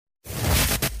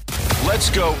Let's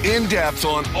go in-depth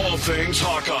on all things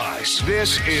Hawkeyes.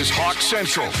 This is Hawk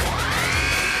Central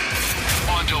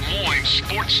on Des Moines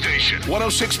Sports Station,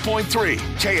 106.3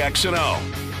 KXNO.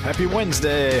 Happy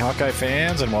Wednesday, Hawkeye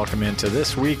fans, and welcome into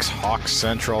this week's Hawk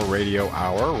Central Radio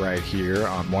Hour right here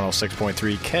on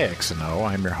 106.3 KXNO.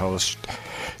 I'm your host,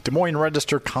 Des Moines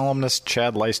Register columnist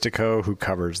Chad Leistikow, who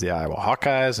covers the Iowa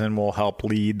Hawkeyes and will help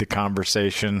lead the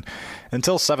conversation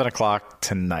until 7 o'clock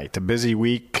tonight. A busy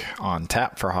week on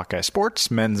tap for Hawkeye sports.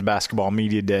 Men's Basketball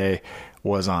Media Day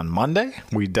was on Monday.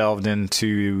 We delved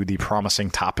into the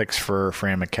promising topics for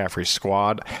Fran McCaffrey's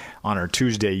squad on our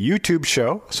Tuesday YouTube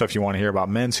show. So if you want to hear about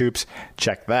men's hoops,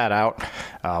 check that out.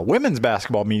 Women's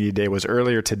Basketball Media Day was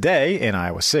earlier today in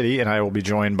Iowa City, and I will be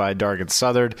joined by Dargan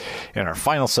Southard in our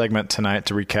final segment tonight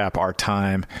to recap our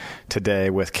time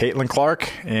today with Caitlin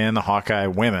Clark and the Hawkeye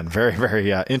women. Very, very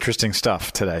interesting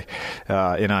stuff today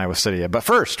in Iowa City. But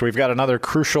first, we've got another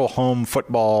crucial home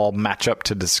football matchup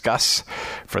to discuss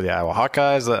for the Iowa Hawkeyes,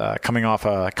 coming off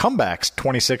a comeback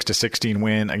 26-16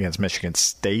 win against Michigan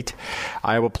State.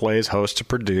 Iowa plays host to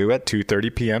Purdue at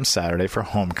 2:30 p.m. Saturday for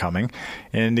homecoming.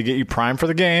 And to get you primed for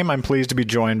the game, I'm pleased to be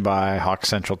joined by Hawk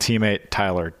Central teammate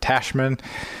Tyler Tachman.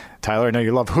 Tyler, I know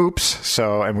you love hoops,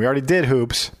 and we already did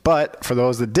hoops, but for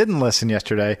those that didn't listen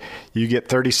yesterday, you get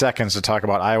 30 seconds to talk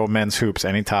about Iowa men's hoops,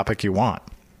 any topic you want.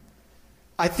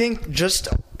 I think just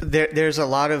there's a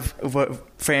lot of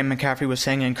what Fran McCaffrey was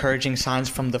saying, encouraging signs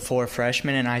from the four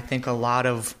freshmen, and I think a lot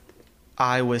of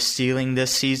Iowa's ceiling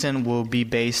this season will be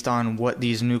based on what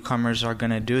these newcomers are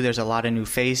going to do. There's a lot of new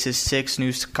faces, 6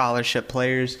 new scholarship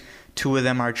players. 2 of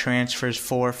them are transfers,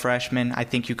 4 freshmen. I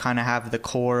think you kind of have the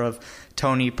core of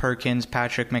Tony Perkins,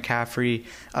 Patrick McCaffrey,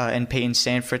 and Peyton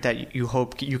Sanford that you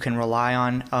hope you can rely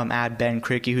on. Add Ben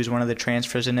Krikke, who's one of the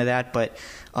transfers, into that. But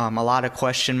a lot of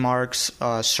question marks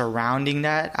surrounding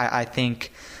that. I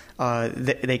think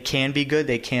they can be good.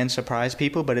 They can surprise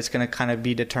people, but it's going to kind of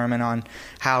be determined on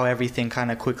how everything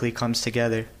kind of quickly comes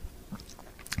together.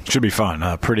 Should be fun.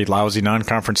 A pretty lousy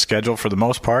non-conference schedule for the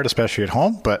most part, especially at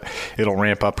home, but it'll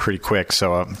ramp up pretty quick.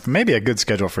 So maybe a good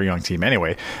schedule for a young team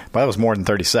anyway. But that was more than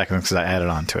 30 seconds because I added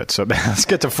on to it. So let's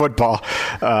get to football.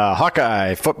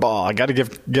 Hawkeye football. I got to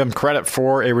give them credit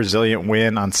for a resilient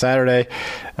win on Saturday.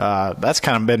 That's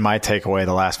kind of been my takeaway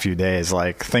the last few days,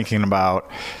 like thinking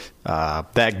about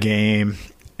that game.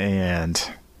 And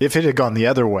if it had gone the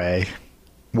other way,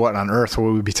 what on earth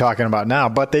would we be talking about now?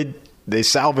 But they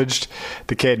salvaged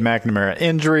the Cade McNamara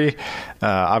injury.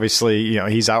 Obviously,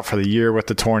 he's out for the year with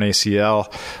the torn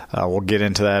ACL. We'll get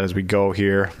into that as we go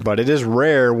here. But it is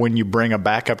rare when you bring a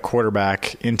backup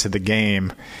quarterback into the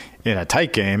game in a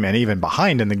tight game and even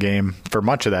behind in the game for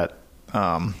much of that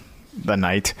the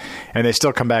night, and they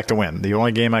still come back to win. The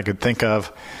only game I could think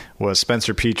of was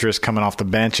Spencer Petras coming off the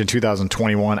bench in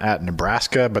 2021 at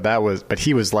Nebraska, but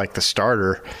he was like the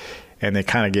starter. And they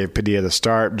kind of gave Padilla the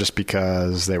start just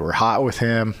because they were hot with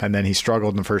him, and then he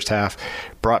struggled in the first half.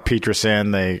 Brought Petras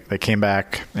in. They came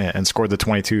back and scored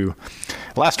the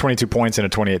last 22 points in a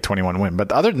 28-21 win.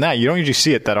 But other than that, you don't usually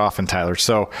see it that often, Tyler.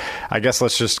 So I guess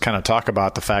let's just kind of talk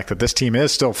about the fact that this team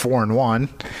is still 4-1,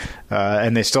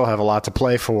 and they still have a lot to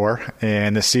play for.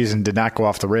 And this season did not go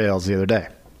off the rails the other day.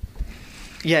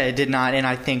 Yeah, it did not, and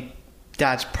I think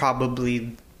that's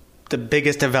probably the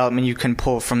biggest development you can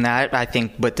pull from that. I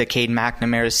think with the Cade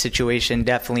McNamara situation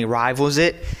definitely rivals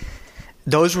it.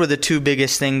 Those were the 2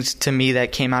 biggest things to me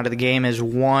that came out of the game. Is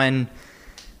one,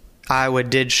 Iowa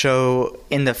did show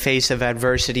in the face of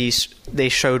adversity, they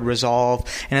showed resolve,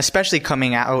 and especially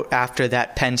coming out after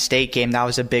that Penn State game, that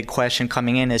was a big question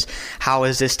coming in, is how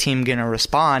is this team going to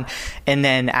respond? And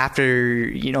then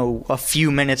after, a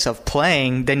few minutes of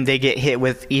playing, then they get hit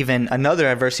with even another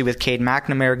adversity with Cade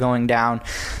McNamara going down.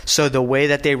 So the way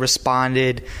that they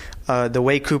responded, the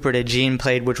way Cooper DeJean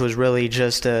played, which was really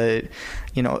just adding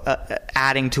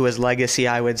to his legacy,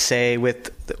 I would say,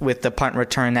 with the punt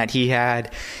return that he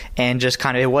had, and just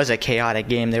kind of, it was a chaotic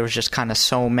game. There was just kind of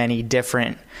so many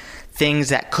different things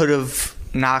that could have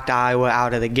knocked Iowa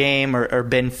out of the game or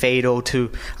been fatal to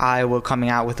Iowa coming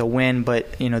out with a win,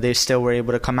 but they still were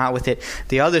able to come out with it.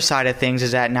 The other side of things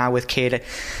is that now with Cade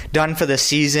done for the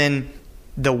season,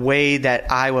 the way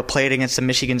that Iowa played against the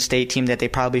Michigan State team that they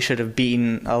probably should have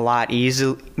beaten a lot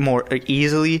more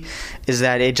easily, is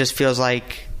that it just feels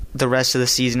like the rest of the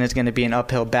season is going to be an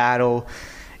uphill battle.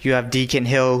 You have Deacon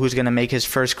Hill, who's going to make his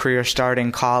first career start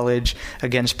in college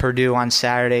against Purdue on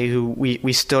Saturday, who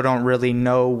we still don't really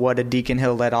know what a Deacon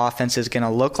Hill-led offense is going to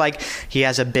look like. He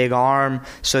has a big arm,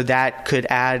 so that could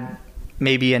add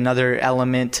maybe another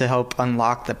element to help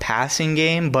unlock the passing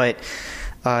game. But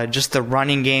just the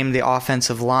running game, the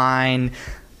offensive line,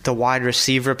 the wide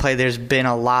receiver play. There's been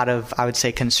a lot of, I would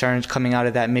say, concerns coming out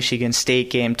of that Michigan State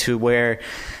game to where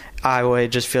Iowa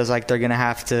just feels like they're going to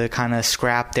have to kind of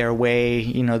scrap their way,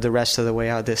 the rest of the way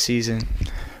out this season.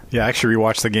 Yeah, I actually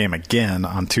rewatched the game again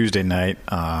on Tuesday night,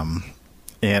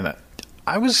 and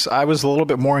I was a little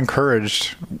bit more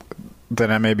encouraged than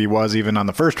I maybe was even on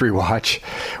the first rewatch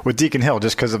with Deacon Hill,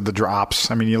 just because of the drops.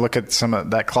 I mean, you look at some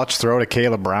of that clutch throw to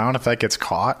Caleb Brown, if that gets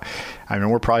caught, I mean,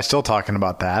 we're probably still talking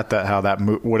about that how that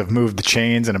would have moved the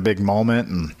chains in a big moment.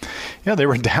 And they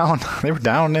were down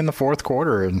in the fourth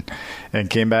quarter and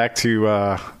came back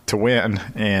to win.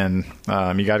 And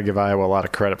you got to give Iowa a lot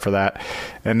of credit for that.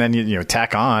 And then you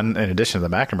tack on, in addition to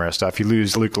the McNamara stuff, you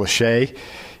lose Luke Lachey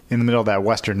in the middle of that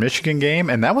Western Michigan game,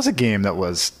 and that was a game that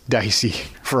was dicey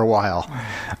for a while.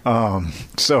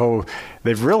 So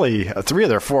they've really, 3 of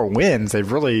their 4 wins, they've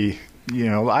really, the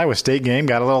Iowa State game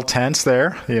got a little tense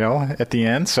there, at the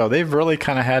end. So they've really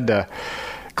kind of had to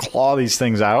claw these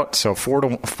things out. So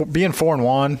being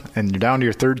 4-1, and you're down to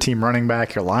your third-team running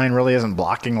back, your line really isn't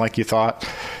blocking like you thought.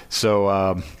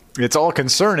 So it's all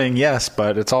concerning, yes,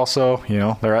 but it's also,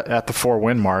 they're at the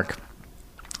 4-win mark.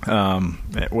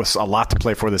 It was a lot to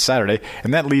play for this Saturday,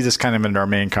 and that leads us kind of into our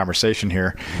main conversation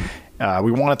here.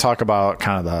 We want to talk about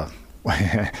kind of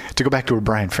to go back to a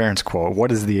Brian Ferentz quote,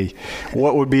 what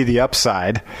would be the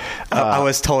upside? I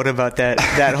was told about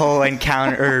that whole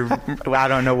encounter, or I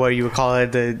don't know what you would call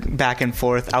it, the back and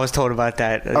forth. I was told about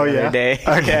that the other day.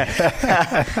 Okay.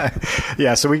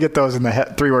 Yeah, so we get those in the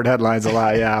 3-word headlines a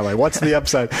lot. Yeah, like what's the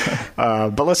upside?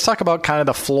 But let's talk about kind of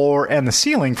the floor and the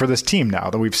ceiling for this team now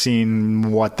that we've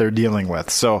seen what they're dealing with.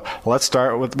 So let's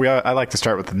start with, I like to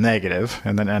start with the negative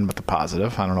and then end with the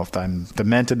positive. I don't know if I'm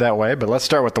demented that way, but let's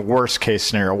start with the worst case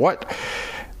scenario.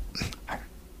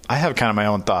 I have kind of my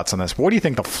own thoughts on this. What do you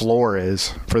think the floor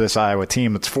is for this Iowa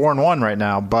team? It's 4-1 right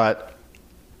now, but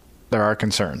there are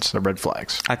concerns, there are red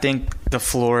flags. I think the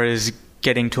floor is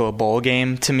getting to a bowl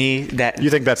game. To me, that you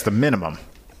think that's the minimum,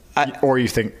 or you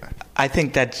think? I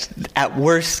think that's at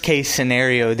worst case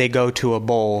scenario they go to a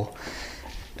bowl.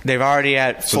 They've already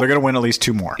so they're going to win at least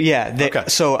 2 more. Yeah. Okay.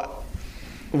 So.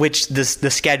 Which the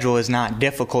schedule is not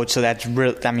difficult, so that's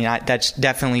that's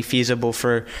definitely feasible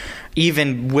for,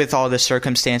 even with all the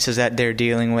circumstances that they're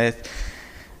dealing with.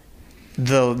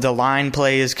 The line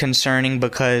play is concerning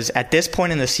because at this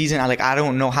point in the season, I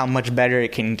don't know how much better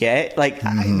it can get.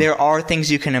 There are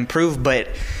things you can improve, but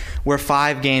we're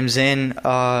 5 games in,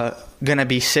 gonna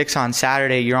be 6 on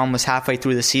Saturday. You're almost halfway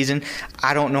through the season.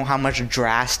 I don't know how much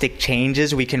drastic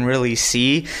changes we can really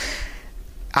see.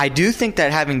 I do think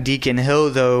that having Deacon Hill,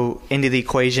 though, into the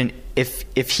equation, if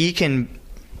he's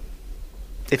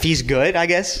good, I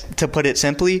guess, to put it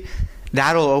simply,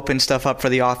 that'll open stuff up for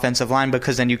the offensive line,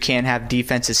 because then you can't have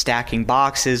defenses stacking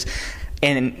boxes,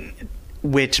 and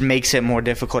which makes it more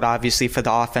difficult, obviously, for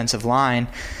the offensive line.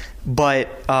 But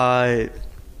the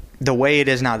way it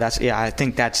is now, I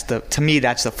think to me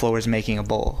that's the floor, is making a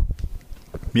bowl.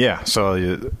 Yeah,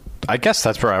 so I guess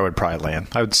that's where I would probably land.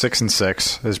 I would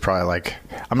 6-6 is probably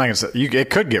I'm not gonna say it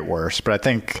could get worse, but I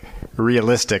think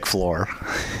realistic floor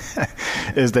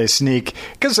is they sneak,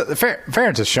 because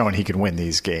Ferentz has shown he can win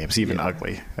these games, even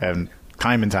ugly, and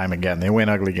time and time again they win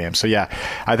ugly games. So yeah,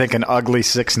 I think an ugly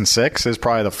 6-6 is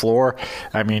probably the floor.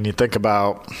 I mean, you think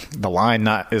about the line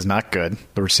is not good.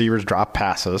 The receivers drop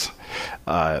passes.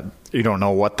 You don't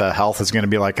know what the health is going to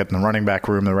be like in the running back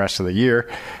room the rest of the year.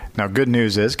 Now, good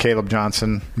news is Caleb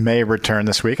Johnson may return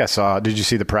this week. Did you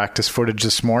see the practice footage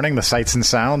this morning? The sights and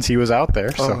sounds, he was out there.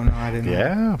 No, I didn't.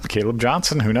 Yeah, Caleb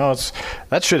Johnson, who knows?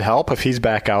 That should help if he's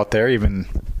back out there, even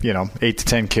 8 to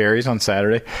 10 carries on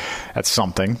Saturday. That's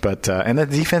something. But and the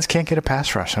defense can't get a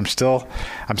pass rush. I'm still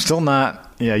not.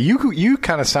 Yeah, you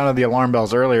kind of sounded the alarm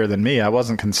bells earlier than me. I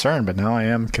wasn't concerned, but now I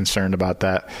am concerned about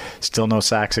that. Still no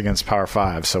sacks against Power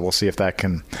 5, so we'll see if that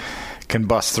can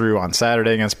bust through on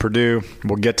Saturday against Purdue.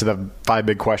 We'll get to the 5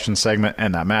 big questions segment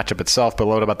and that matchup itself, but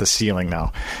what about the ceiling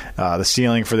now? The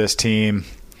ceiling for this team,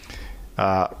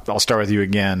 I'll start with you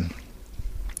again.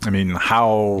 I mean,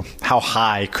 how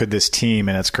high could this team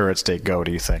in its current state go,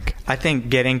 do you think? I think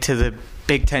getting to the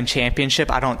Big Ten championship.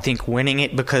 I don't think winning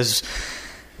it, because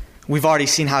we've already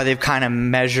seen how they've kind of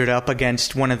measured up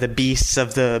against one of the beasts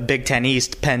of the Big Ten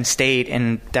East, Penn State,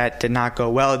 and that did not go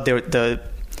well.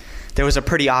 There was a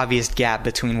pretty obvious gap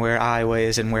between where Iowa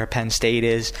is and where Penn State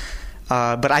is.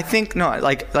 But I think,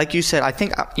 like you said, I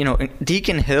think,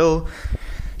 Deacon Hill,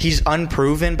 he's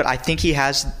unproven, but I think he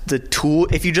has the tool.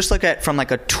 If you just look at from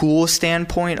a tool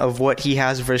standpoint of what he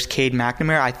has versus Cade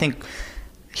McNamara, I think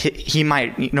he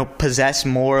might possess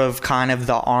more of kind of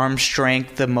the arm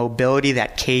strength, the mobility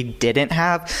that Cade didn't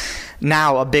have.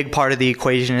 Now, a big part of the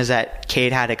equation is that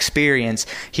Cade had experience.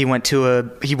 He won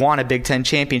a Big Ten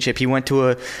championship. He went to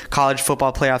a college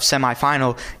football playoff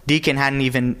semifinal. Deacon hadn't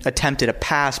even attempted a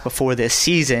pass before this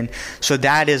season. So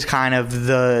that is kind of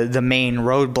the main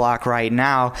roadblock right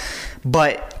now.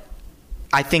 But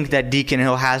I think that Deacon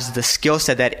Hill has the skill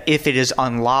set that if it is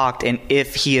unlocked and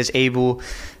if he is able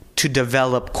to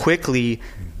develop quickly,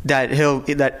 that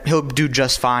he'll do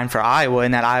just fine for Iowa,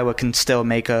 and that Iowa can still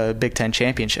make a Big Ten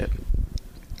championship.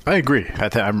 I agree.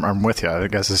 I'm with you. I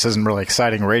guess this isn't really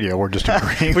exciting radio. We're just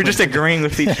agreeing. We're just agreeing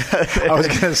with each other. I was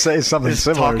going to say something just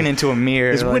similar. Talking into a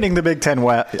mirror. Is winning the Big Ten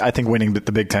West? I think winning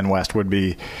the Big Ten West would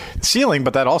be ceiling,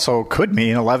 but that also could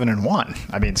mean 11-1.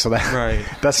 I mean, so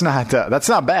that's not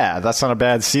bad. That's not a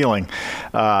bad ceiling.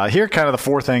 Here are kind of the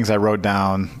four things I wrote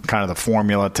down. Kind of the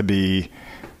formula to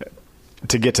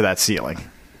get to that ceiling.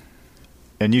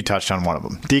 And you touched on one of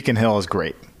them. Deacon Hill is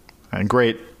great, and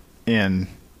great in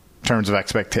terms of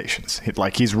expectations.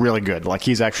 He's really good.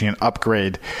 He's actually an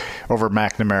upgrade over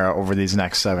McNamara over these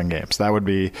next 7 games. That would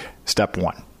be step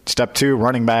 1. Step 2,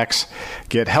 running backs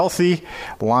get healthy.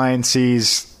 Line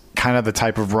sees kind of the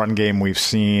type of run game we've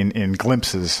seen in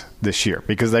glimpses this year,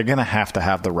 because they're going to have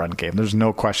the run game. There's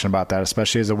no question about that,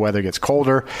 especially as the weather gets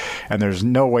colder, and there's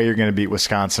no way you're going to beat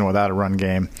Wisconsin without a run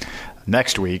game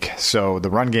next week. So the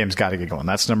run game's got to get going.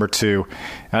 That's number 2.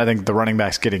 And I think the running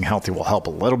backs getting healthy will help a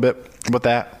little bit with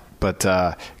that, but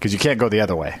because you can't go the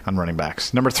other way on running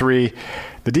backs. Number 3,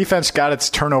 the defense got its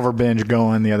turnover binge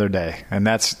going the other day, and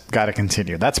that's got to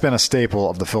continue. That's been a staple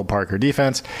of the Phil Parker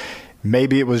defense.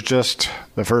 Maybe it was just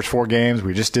the first 4 games.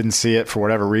 We just didn't see it for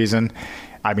whatever reason.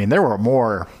 I mean, there were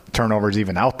more turnovers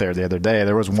even out there the other day.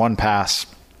 There was one pass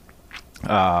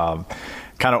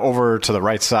kind of over to the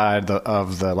right side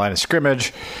of the line of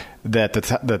scrimmage that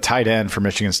the tight end for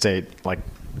Michigan State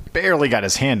barely got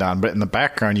his hand on, but in the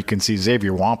background you can see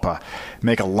Xavier Wampa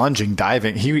make a lunging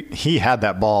diving. He had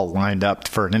that ball lined up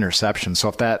for an interception. So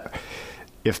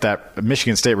if that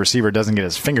Michigan State receiver doesn't get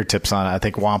his fingertips on it, I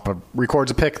think Wampa records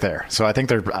a pick there. So I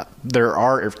think there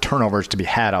are turnovers to be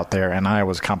had out there, and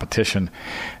Iowa's competition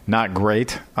not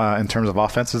great in terms of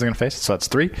offenses they're going to face. So that's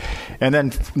 3. And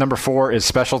then number 4 is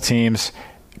special teams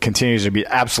continues to be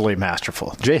absolutely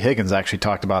masterful. Jay Higgins actually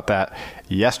talked about that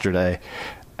yesterday,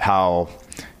 how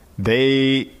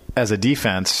they, as a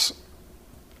defense,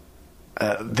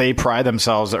 they pride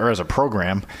themselves, or as a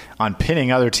program, on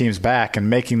pinning other teams back and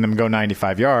making them go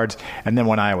 95 yards. And then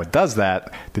when Iowa does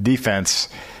that, the defense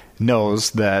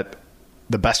knows that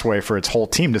the best way for its whole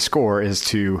team to score is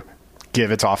to give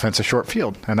its offense a short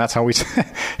field. And that's how we saw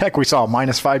a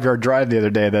 -5-yard drive the other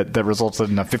day that resulted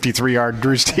in a 53-yard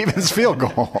Drew Stevens field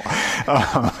goal.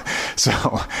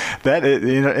 So that,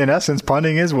 in essence,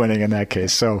 punting is winning in that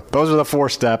case. So those are the 4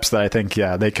 steps that I think,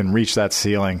 they can reach that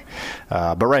ceiling.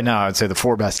 But right now, I would say the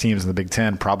 4 best teams in the Big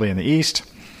Ten, probably in the East,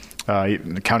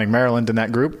 counting Maryland in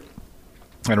that group.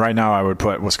 And right now I would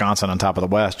put Wisconsin on top of the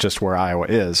West, just where Iowa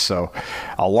is. So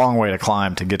a long way to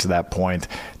climb to get to that point.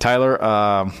 Tyler,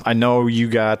 I know you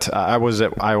got I was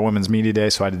at Iowa Women's Media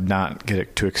Day, so I did not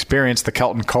get to experience the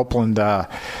Kelton Copeland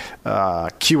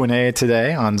Q&A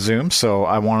today on Zoom. So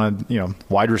I wanted,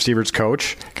 wide receivers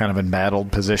coach, kind of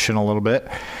embattled position a little bit.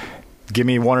 Give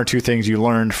me 1 or 2 things you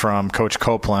learned from Coach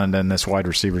Copeland in this wide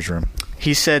receivers room.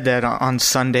 He said that on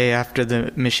Sunday after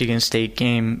the Michigan State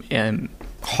game,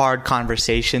 hard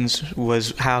conversations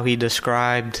was how he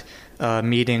described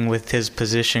meeting with his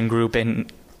position group,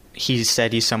 and he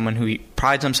said he's someone who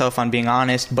prides himself on being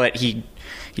honest, but he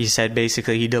said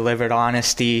basically he delivered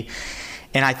honesty.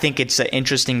 And I think it's an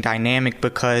interesting dynamic,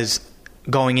 because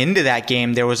going into that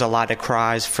game there was a lot of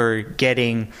cries for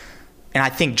getting, and I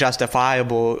think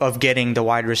justifiable, of getting the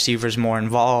wide receivers more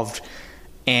involved.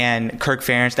 And Kirk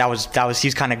Ferentz, that was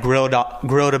he's kind of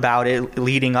grilled about it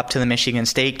leading up to the Michigan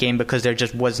State game, because there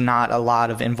just was not a lot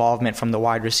of involvement from the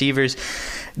wide receivers.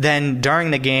 Then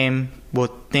during the game,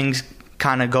 things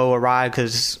kind of go awry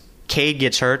because Cade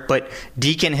gets hurt, but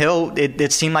Deacon Hill,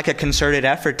 it seemed like a concerted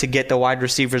effort to get the wide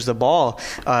receivers the ball.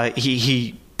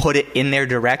 He put it in their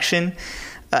direction.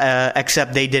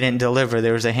 Except they didn't deliver.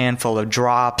 There was a handful of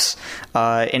drops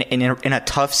in a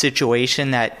tough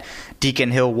situation that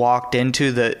Deacon Hill walked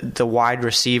into. The wide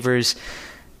receivers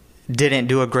didn't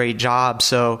do a great job,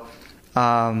 so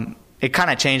it kind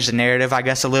of changed the narrative, I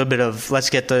guess, a little bit of let's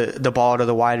get the ball to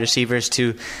the wide receivers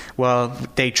to, well,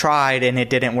 they tried and it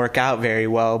didn't work out very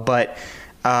well. But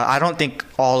I don't think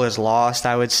all is lost,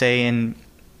 I would say, and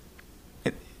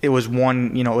it was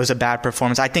it was a bad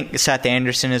performance. I think Seth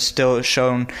Anderson has still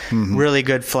shown really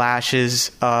good flashes,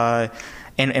 and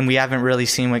and we haven't really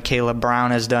seen what Caleb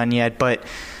Brown has done yet. But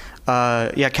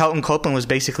Kelton Copeland was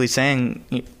basically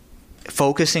saying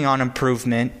focusing on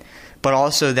improvement, but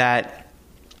also that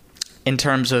in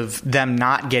terms of them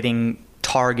not getting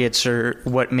targets or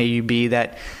what may be,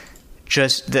 that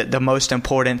just the most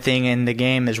important thing in the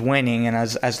game is winning, and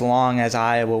as long as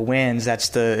Iowa wins, that's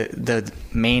the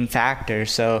main factor.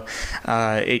 So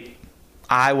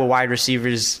Iowa wide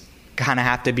receivers kind of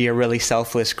have to be a really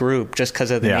selfless group just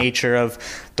because of the nature of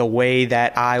the way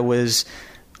that Iowa's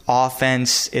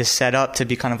offense is set up to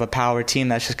be kind of a power team.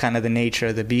 That's just kind of the nature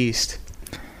of the beast.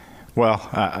 Well,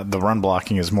 the run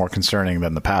blocking is more concerning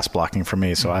than the pass blocking for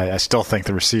me, so I still think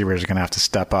the receivers are going to have to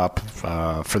step up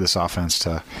for this offense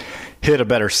to hit a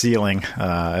better ceiling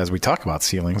as we talk about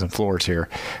ceilings and floors here.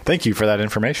 Thank you for that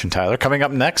information, Tyler. Coming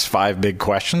up next, 5 big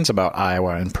questions about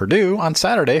Iowa and Purdue on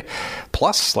Saturday.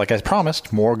 Plus, like I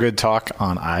promised, more good talk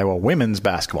on Iowa women's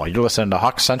basketball. You're listening to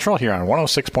Hawk Central here on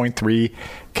 106.3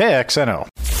 KXNO.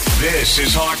 This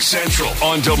is Hawk Central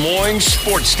on Des Moines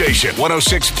Sports Station,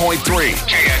 106.3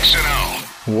 KXNO.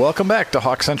 Welcome back to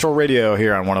Hawk Central Radio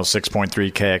here on 106.3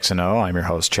 KXNO. I'm your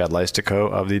host, Chad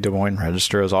Leistikow of the Des Moines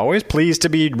Register, as always. Pleased to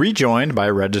be rejoined by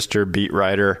Register beat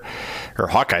writer, or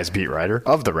Hawkeyes beat writer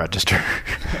of the Register.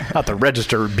 Not the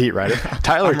Register beat writer,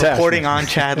 Tyler Tachman. Reporting on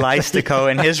Chad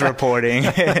Leistikow and his reporting.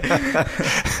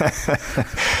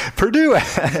 Purdue,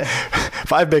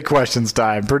 5 big questions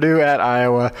time. Purdue at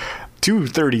Iowa.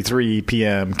 2:33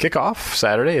 p.m. kickoff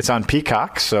Saturday. It's on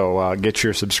Peacock, so get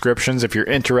your subscriptions if you're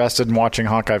interested in watching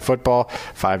Hawkeye football.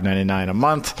 $5.99 a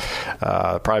month.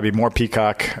 Probably be more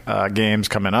Peacock games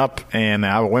coming up, and the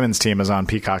Iowa women's team is on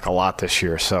Peacock a lot this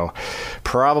year, so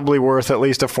probably worth at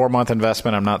least a 4-month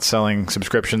investment. I'm not selling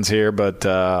subscriptions here, but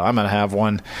I'm going to have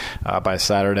one by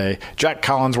Saturday. Jack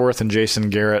Collinsworth and Jason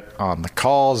Garrett on the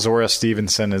call. Zora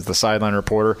Stevenson is the sideline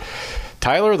reporter.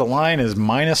 Tyler, the line is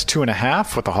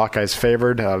 -2.5 with the Hawkeyes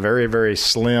favored. Very, very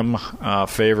slim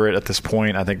favorite at this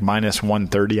point. I think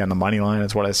 -130 on the money line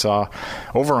is what I saw.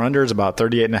 Over-under is about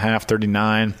 38.5,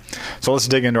 39. So let's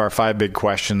dig into our 5 big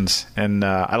questions. And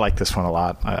I like this one a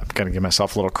lot. I've got to give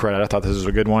myself a little credit. I thought this was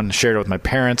a good one. Shared it with my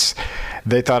parents.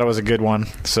 They thought it was a good one.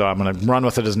 So I'm going to run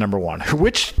with it as number 1.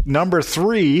 Which number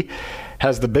 3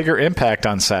 has the bigger impact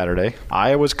on Saturday?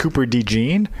 Iowa's Cooper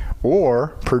DeJean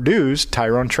or Purdue's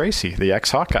Tyrone Tracy, the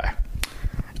ex-Hawkeye?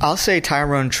 I'll say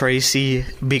Tyrone Tracy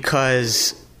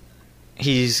because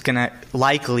he's going to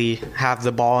likely have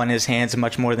the ball in his hands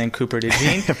much more than Cooper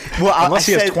DeJean. Well, unless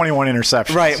he has 21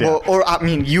 interceptions. Right. Yeah. Well, or, I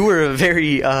mean, you were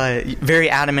very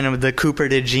adamant of the Cooper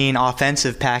DeJean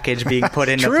offensive package being put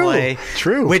into play.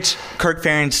 True. Which Kirk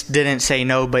Ferentz didn't say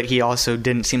no, but he also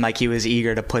didn't seem like he was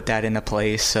eager to put that into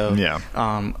place. So,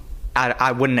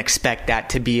 I wouldn't expect that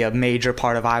to be a major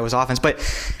part of Iowa's offense. But,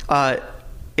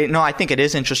 I think it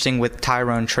is interesting with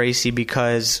Tyrone Tracy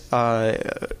because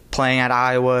playing at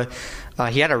Iowa,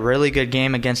 he had a really good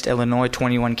game against Illinois,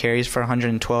 21 carries for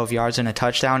 112 yards and a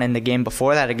touchdown. And the game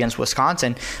before that against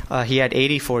Wisconsin, he had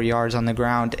 84 yards on the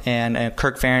ground. And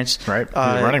Kirk Ferentz... Right, he's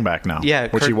a running back now,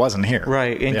 which he wasn't here.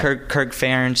 Right, and Kirk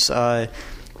Ferentz...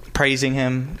 praising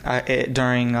him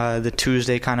during the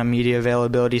Tuesday kind of media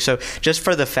availability. So just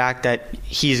for the fact that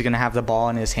he's going to have the ball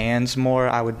in his hands more,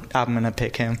 I'm going to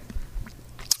pick him.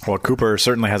 Well, Cooper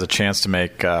certainly has a chance to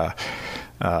make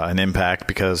an impact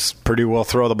because Purdue will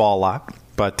throw the ball a lot.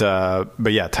 But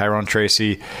yeah, Tyrone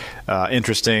Tracy,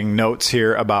 interesting notes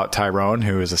here about Tyrone,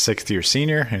 who is a 6th-year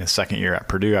senior in his 2nd year at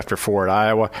Purdue after 4 at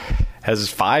Iowa. Has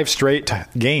 5 straight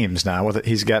games now.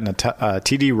 He's gotten a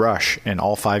TD rush in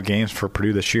all 5 games for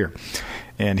Purdue this year.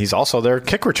 And he's also their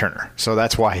kick returner. So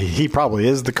that's why he probably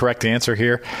is the correct answer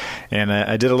here. And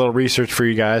I did a little research for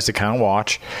you guys to kind of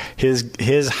watch.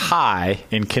 His high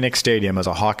in Kinnick Stadium as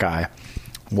a Hawkeye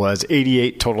was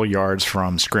 88 total yards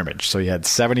from scrimmage. So he had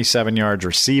 77 yards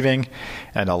receiving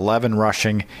and 11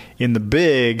 rushing in the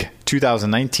big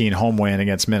 2019 home win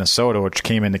against Minnesota, which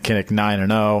came into Kinnick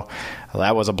 9-0.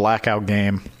 That was a blackout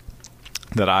game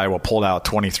that Iowa pulled out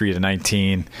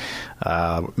 23-19.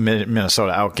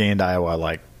 Minnesota outgained Iowa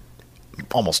like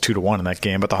almost 2-1 in that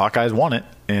game, but the Hawkeyes won it,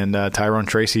 and Tyrone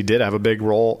Tracy did have a big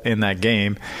role in that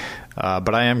game.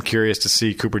 But I am curious to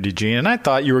see Cooper DeJean, and I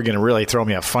thought you were going to really throw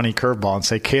me a funny curveball and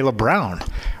say Caleb Brown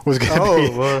was going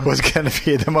to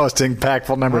be the most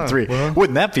impactful number 3. Well,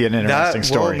 wouldn't that be an interesting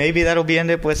story? Well, maybe that'll be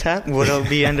end up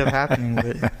happening.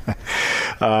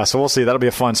 But. So we'll see. That'll be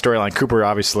a fun storyline. Cooper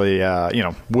obviously,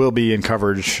 will be in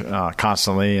coverage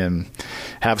constantly and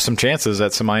have some chances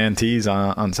at some INTs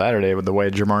on Saturday with the way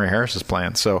Jamari Harris is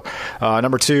playing. So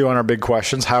number 2 on our big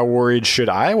questions: how worried should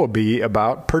Iowa be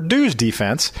about Purdue's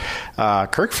defense?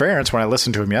 Kirk Ferentz, when I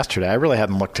listened to him yesterday, I really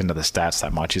hadn't looked into the stats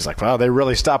that much. He's like, well, they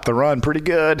really stopped the run pretty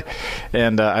good.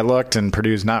 And I looked, and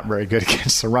Purdue's not very good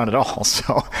against the run at all.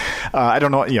 So I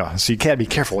don't know, so you can't be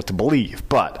careful what to believe.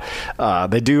 But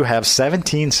they do have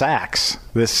 17 sacks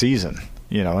this season.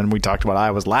 And we talked about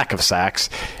Iowa's lack of sacks,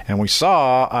 and we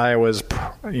saw Iowa's,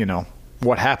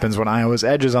 what happens when Iowa's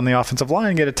edges on the offensive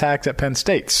line get attacked at Penn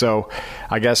State. So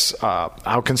I guess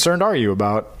how concerned are you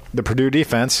about the Purdue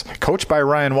defense, coached by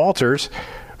Ryan Walters,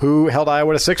 who held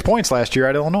Iowa to 6 points last year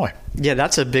at Illinois? Yeah,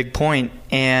 that's a big point.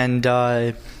 And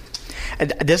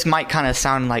this might kind of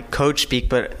sound like coach speak,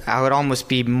 but I would almost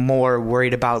be more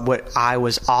worried about what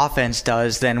Iowa's offense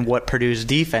does than what Purdue's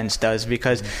defense does,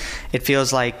 because it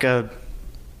feels like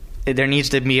there needs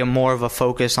to be more of a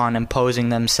focus on imposing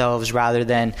themselves rather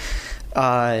than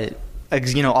all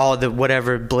the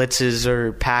whatever blitzes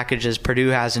or packages Purdue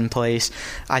has in place.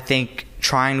 I think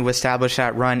trying to establish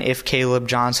that run, if Caleb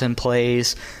Johnson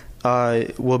plays,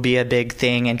 will be a big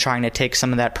thing, and trying to take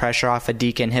some of that pressure off of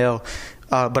Deacon Hill.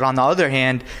 But on the other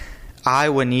hand,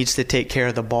 Iowa needs to take care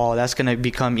of the ball. That's going to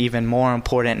become even more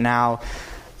important now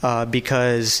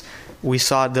because we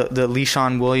saw the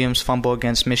LeSean Williams fumble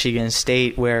against Michigan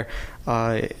State, where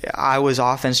Iowa's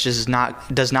offense just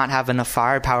does not have enough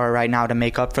firepower right now to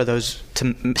make up for those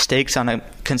mistakes on a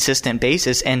consistent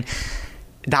basis. And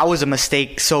that was a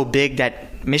mistake so big that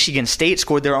Michigan State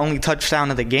scored their only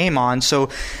touchdown of the game on. So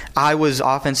Iowa's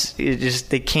offense,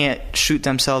 they can't shoot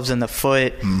themselves in the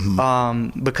foot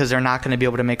because they're not going to be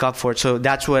able to make up for it. So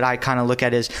that's what I kind of look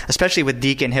at, is especially with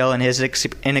Deacon Hill and his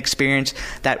inexperience,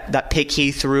 that pick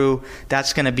he threw,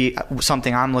 that's going to be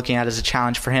something I'm looking at as a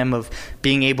challenge for him, of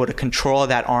being able to control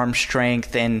that arm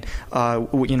strength and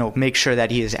make sure that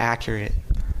he is accurate.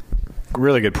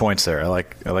 Really good points there. I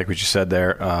like what you said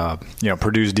there.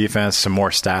 Purdue's defense, some more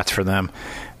stats for them.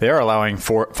 They are allowing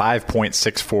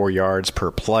 5.64 yards per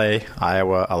play.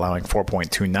 Iowa allowing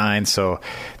 4.29. So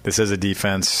this is a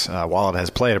defense, while it has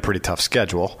played a pretty tough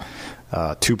schedule,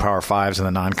 2 Power 5s in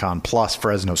the non-con plus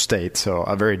Fresno State. So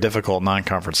a very difficult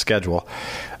non-conference schedule.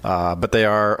 But they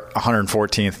are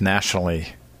 114th nationally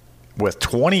with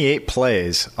 28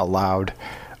 plays allowed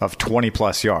of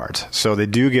 20-plus yards. So they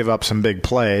do give up some big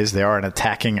plays. They are an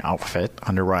attacking outfit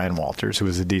under Ryan Walters, who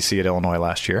was the DC at Illinois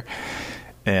last year.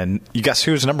 And you guess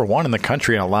who's number one in the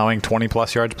country in allowing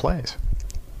 20-plus yards plays?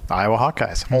 Iowa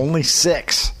Hawkeyes. Only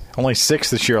 6. Only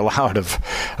 6 this year allowed of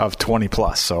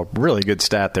 20-plus. So really good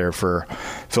stat there for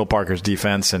Phil Parker's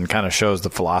defense, and kind of shows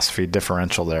the philosophy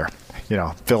differential there.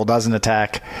 Phil doesn't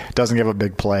attack, doesn't give up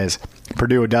big plays.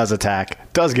 Purdue does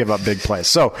attack, does give up big plays.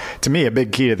 So, to me, a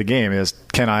big key to the game is,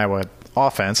 can Iowa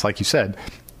offense, like you said,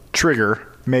 trigger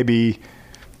maybe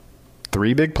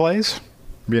 3 big plays?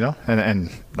 And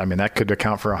I mean, that could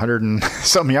account for 100 and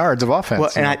some yards of offense.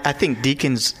 Well, and I think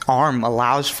Deacon's arm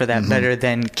allows for that better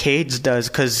than Cade's does.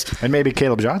 And maybe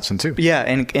Caleb Johnson, too. Yeah,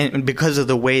 and because of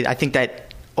the way, I think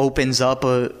that opens up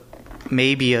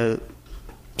maybe a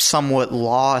somewhat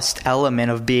lost element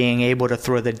of being able to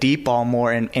throw the deep ball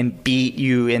more and beat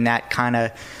you in that kind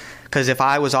of, because if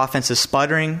I was offensive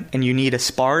sputtering and you need a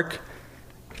spark,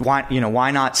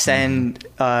 why not send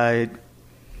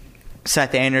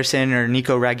Seth Anderson or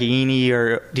Nico Ragaini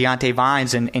or Deontay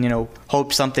Vines and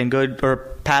hope something good, or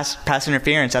pass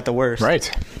interference at the worst.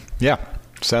 Right. Yeah.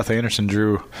 Seth Anderson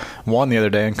drew 1 the other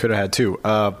day and could have had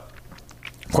 2.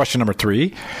 Question number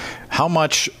 3. How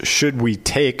much should we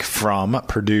take from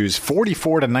Purdue's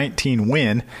 44-19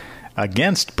 win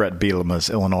against Brett Bielema's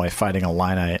Illinois Fighting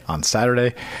Illini on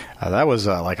Saturday? That was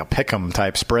like a pick'em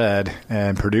type spread,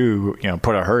 and Purdue,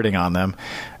 put a hurting on them.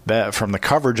 That, from the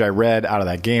coverage I read out of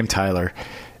that game, Tyler,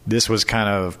 this was kind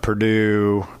of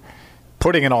Purdue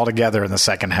putting it all together in the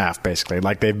second half, basically.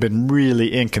 Like, they've been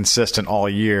really inconsistent all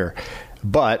year.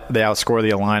 But they outscored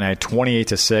the Illini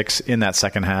 28-6 in that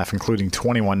second half, including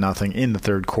 21-0 in the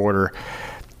third quarter.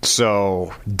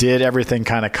 So did everything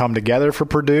kind of come together for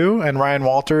Purdue and Ryan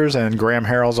Walters and Graham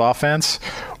Harrell's offense,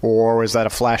 or was that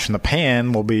a flash in the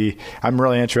pan? I'm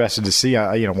really interested to see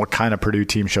what kind of Purdue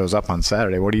team shows up on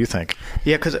Saturday. What do you think?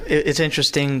 Yeah, because it's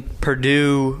interesting.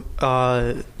 Purdue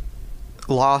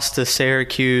lost to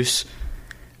Syracuse.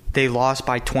 They lost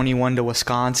by 21 to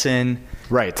Wisconsin.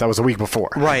 Right, that was a week before.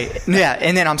 Right, yeah,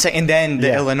 and then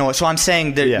Illinois. So I'm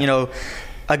saying that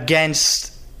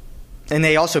against, and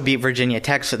they also beat Virginia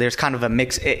Tech. So there's kind of a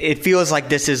mix. It feels like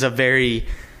this is a very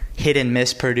hit and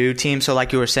miss Purdue team. So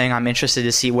like you were saying, I'm interested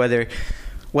to see whether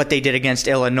what they did against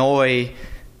Illinois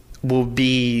will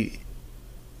be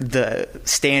the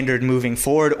standard moving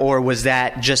forward, or was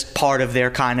that just part of their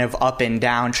kind of up and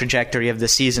down trajectory of the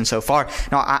season so far?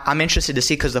 Now, I'm interested to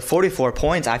see, because the 44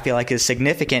 points I feel like is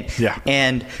significant. Yeah.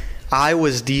 And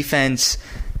Iowa's defense,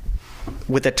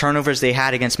 with the turnovers they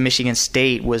had against Michigan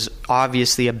State, was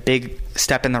obviously a big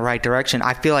step in the right direction.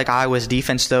 I feel like Iowa's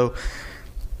defense, though,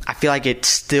 I feel like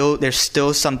there's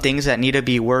still some things that need to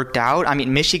be worked out. I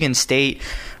mean, Michigan State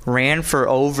ran for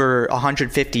over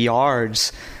 150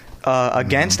 yards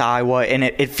against Iowa, and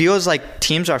it feels like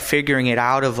teams are figuring it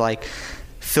out of like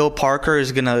Phil Parker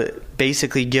is going to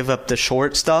basically give up the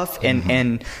short stuff,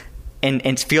 and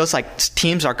it feels like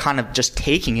teams are kind of just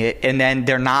taking it, and then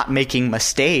they're not making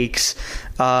mistakes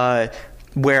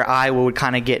where Iowa would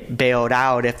kind of get bailed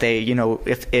out if they,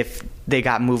 if they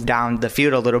got moved down the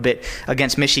field a little bit.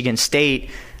 Against Michigan State,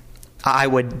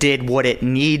 Iowa did what it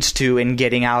needs to in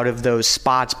getting out of those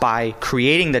spots by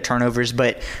creating the turnovers.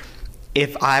 But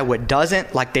if Iowa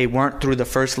doesn't, like they weren't through the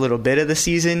first little bit of the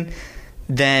season,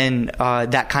 then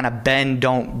that kind of bend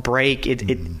don't break.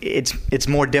 It's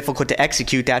more difficult to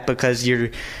execute that, because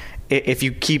if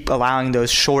you keep allowing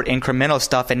those short incremental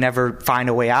stuff and never find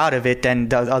a way out of it, then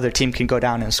the other team can go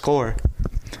down and score.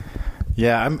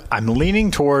 Yeah, I'm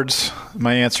leaning towards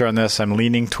my answer on this. I'm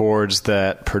leaning towards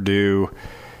that Purdue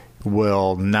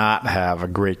will not have a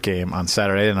great game on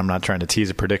Saturday, and I'm not trying to tease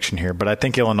a prediction here, but I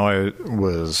think Illinois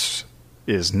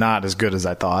is not as good as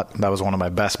I thought. That was one of my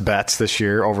best bets this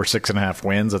year, over 6.5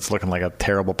 wins. It's looking like a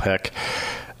terrible pick.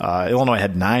 Illinois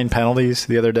had 9 penalties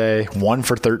the other day, 1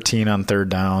 for 13 on third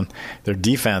down. Their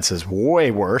defense is way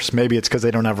worse. Maybe it's because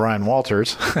they don't have Ryan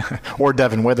Walters or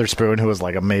Devin Witherspoon, who was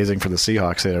like amazing for the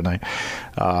Seahawks the other night.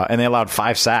 And they allowed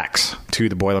 5 sacks to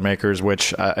the Boilermakers,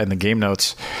 which in the game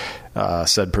notes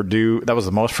said Purdue, that was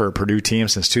the most for a Purdue team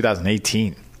since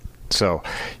 2018. So,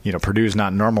 Purdue's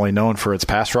not normally known for its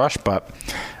pass rush, but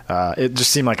it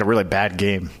just seemed like a really bad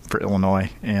game for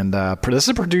Illinois. And this is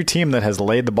a Purdue team that has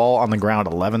laid the ball on the ground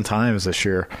 11 times this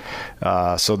year.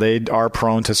 So they are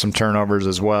prone to some turnovers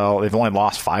as well. They've only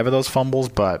lost 5 of those fumbles,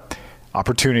 but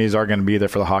opportunities are going to be there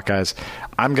for the Hawkeyes.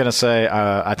 I'm going to say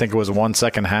I think it was 1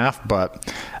 second half,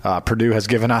 but Purdue has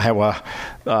given Iowa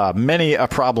many a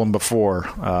problem before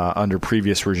under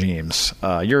previous regimes.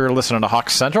 You're listening to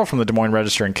Hawks Central from the Des Moines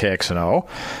Register and KXNO.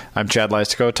 I'm Chad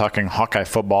Leistikow, talking Hawkeye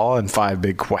football and 5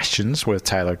 big questions with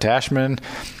Tyler Tachman.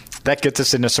 That gets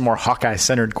us into some more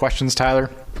Hawkeye-centered questions, Tyler.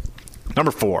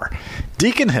 Number 4,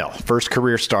 Deacon Hill, first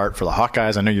career start for the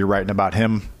Hawkeyes. I know you're writing about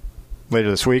him later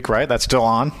this week, right? That's still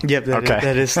on? Yep,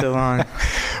 that is still on.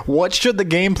 What should the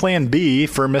game plan be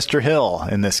for Mr. Hill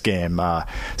in this game?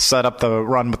 Set up the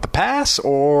run with the pass,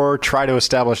 or try to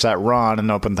establish that run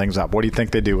and open things up? What do you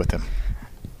think they do with him?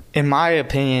 In my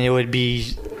opinion, it would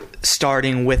be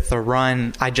starting with the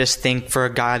run. I just think for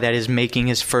a guy that is making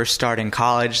his first start in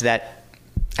college, that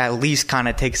at least kind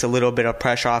of takes a little bit of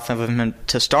pressure off of him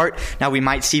to start. Now, we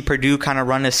might see Purdue kind of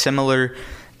run a similar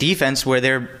defense where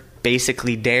they're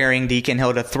basically daring Deacon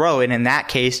Hill to throw. And in that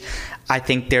case, I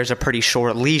think there's a pretty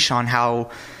short leash on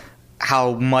how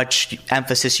much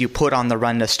emphasis you put on the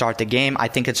run to start the game. I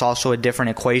think it's also a different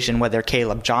equation whether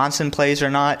Caleb Johnson plays or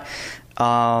not.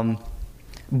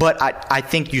 But I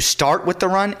think you start with the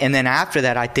run, and then after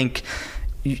that, I think,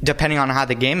 depending on how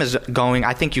the game is going,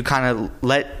 I think you kind of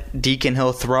let Deacon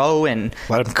Hill throw and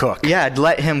let him cook. Yeah,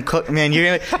 let him cook. Man,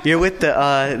 you're with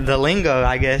the lingo,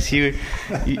 I guess.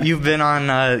 You've been on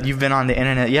the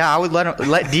internet. Yeah, I would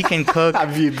let Deacon cook.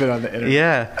 Have you been on the internet?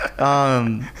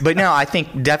 Yeah, but no, I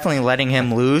think definitely letting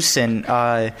him loose and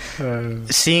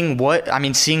seeing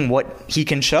what he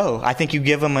can show. I think you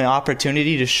give him an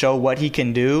opportunity to show what he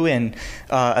can do, and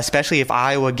especially if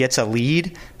Iowa gets a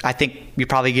lead, I think you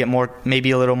probably get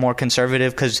maybe a little more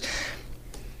conservative, because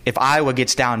if Iowa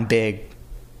gets down big,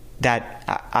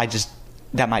 that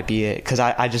might be it, because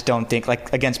I just don't think,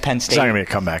 like against Penn State, it's not going to be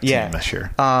a comeback team this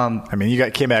year.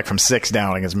 You came back from 6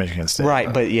 down against Michigan State,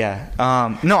 right? But yeah,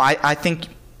 no, I think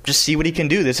just see what he can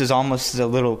do. This is almost a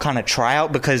little kind of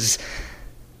tryout, because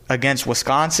against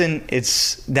Wisconsin,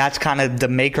 that's kind of the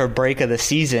make or break of the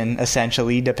season,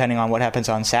 essentially, depending on what happens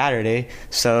on Saturday.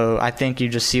 So I think you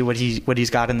just see what he's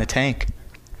got in the tank.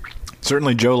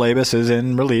 Certainly, Joe Labus is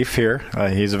in relief here.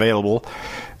 He's available.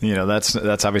 That's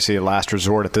obviously a last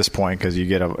resort at this point, because you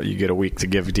get a week to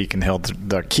give Deacon Hill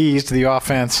the keys to the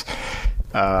offense.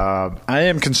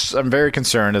 I'm very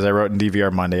concerned, as I wrote in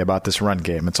DVR Monday, about this run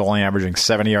game. It's only averaging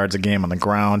 70 yards a game on the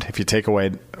ground. If you take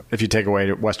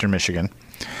away Western Michigan,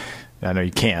 I know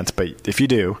you can't, but if you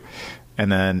do.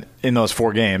 And then in those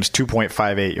 4 games,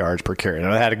 2.58 yards per carry.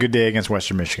 Now, they had a good day against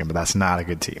Western Michigan, but that's not a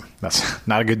good team. That's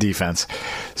not a good defense.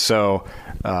 So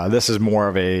this is more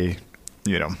of a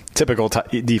typical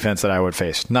defense that I would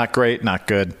face. Not great, not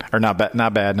good, or not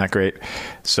bad, not great.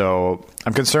 So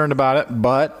I'm concerned about it,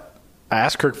 but I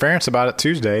asked Kirk Ferentz about it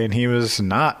Tuesday, and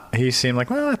he seemed like,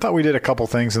 well, I thought we did a couple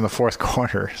things in the fourth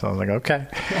quarter. So I was like, okay.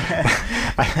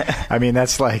 I mean,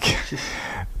 that's like,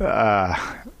 we're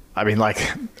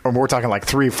talking like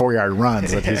 3-4 yard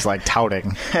runs that he's like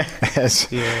touting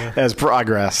as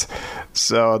progress.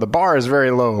 So the bar is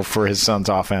very low for his son's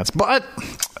offense. But,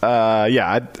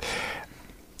 I'd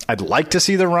like to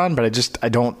see the run, but I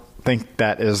don't think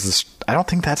that's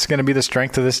going to be the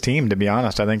strength of this team, to be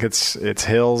honest. I think it's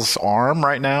Hill's arm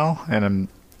right now, and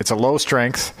it's a low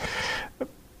strength,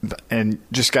 and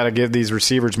just got to give these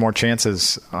receivers more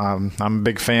chances. I'm a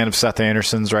big fan of Seth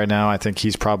Anderson's right now. I think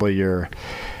he's probably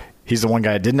he's the one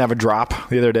guy that didn't have a drop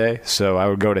the other day, so I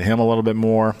would go to him a little bit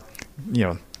more.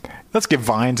 Let's give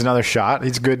Vines another shot.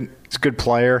 He's good. He's a good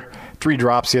player. 3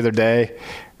 drops the other day.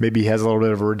 Maybe he has a little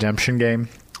bit of a redemption game.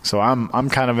 So I'm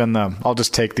kind of I'll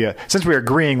just take since we're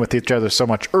agreeing with each other so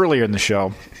much earlier in the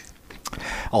show,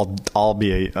 I'll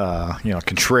be a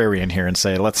contrarian here and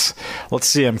say let's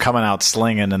see him coming out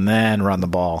slinging and then run the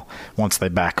ball once they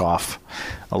back off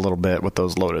a little bit with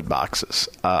those loaded boxes.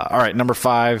 All right, number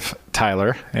 5,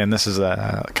 Tyler, and this is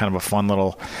a kind of a fun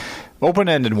little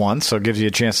open-ended one, so it gives you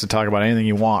a chance to talk about anything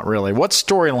you want, really. What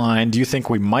storyline do you think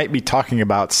we might be talking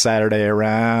about Saturday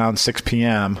around 6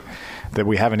 p.m. that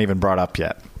we haven't even brought up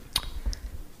yet?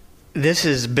 This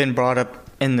has been brought up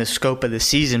in the scope of the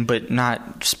season, but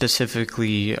not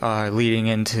specifically leading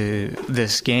into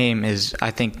this game, is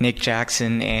I think Nick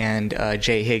Jackson and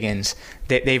Jay Higgins.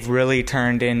 They've really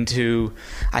turned into,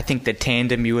 I think, the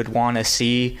tandem you would want to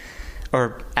see,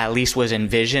 or at least was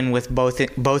envisioned with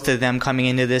both of them coming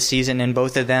into this season, and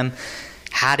both of them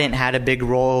hadn't had a big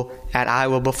role at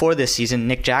Iowa before this season.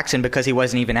 Nick Jackson because he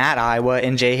wasn't even at Iowa,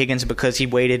 and Jay Higgins because he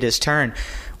waited his turn.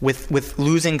 With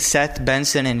losing Seth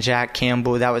Benson and Jack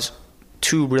Campbell, that was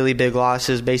 2 really big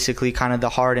losses, basically kind of the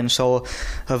heart and soul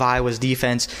of Iowa's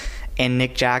defense. And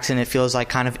Nick Jackson, it feels like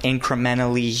kind of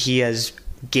incrementally he has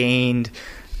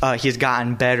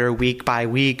gotten better week by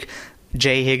week.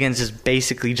 Jay Higgins has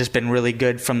basically just been really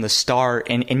good from the start,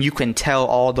 and you can tell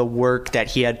all the work that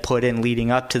he had put in leading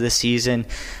up to the season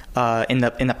in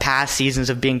the past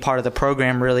seasons of being part of the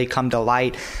program really come to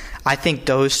light. I think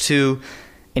those two,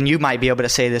 and you might be able to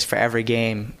say this for every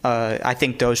game, I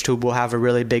think those two will have a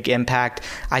really big impact.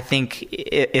 I think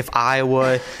if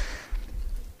Iowa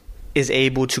is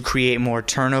able to create more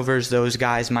turnovers, those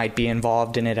guys might be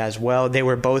involved in it as well. They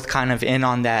were both kind of in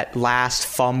on that last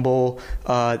fumble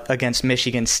against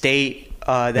Michigan State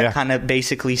kind of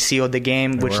basically sealed the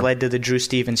game, which led to the Drew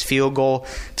Stevens field goal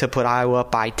to put Iowa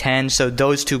up by 10. So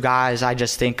those two guys, I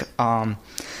just think I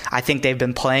think they've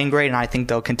been playing great, and I think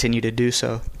they'll continue to do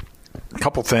so. A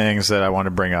couple things that I want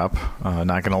to bring up. Not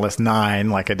going to list 9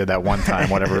 like I did that one time,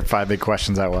 whatever 5 big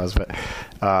questions that was. But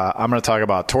I'm going to talk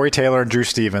about Tory Taylor and Drew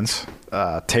Stevens.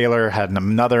 Taylor had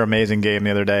another amazing game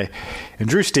the other day. And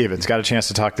Drew Stevens, got a chance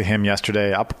to talk to him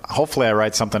yesterday. Hopefully I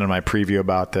write something in my preview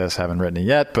about this. Haven't written it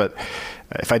yet, but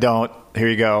if I don't, here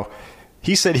you go.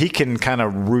 He said he can kind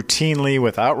of routinely,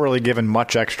 without really giving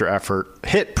much extra effort,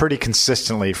 hit pretty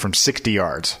consistently from 60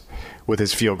 yards with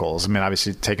his field goals. I mean,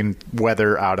 obviously taking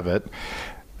weather out of it.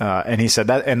 And he said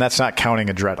that, and that's not counting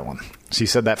adrenaline. So he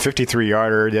said that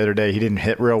 53-yarder the other day, he didn't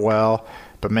hit real well,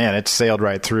 but man, it sailed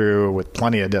right through with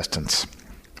plenty of distance.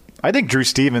 I think Drew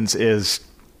Stevens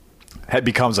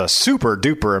becomes a super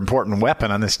duper important weapon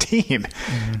on this team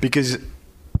because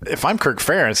if I'm Kirk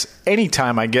Ferentz,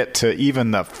 anytime I get to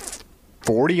even the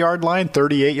 40-yard line,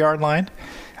 38-yard line,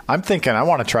 I'm thinking I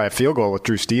want to try a field goal with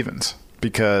Drew Stevens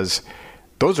because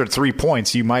those are 3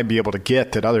 points you might be able to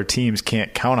get that other teams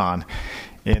can't count on.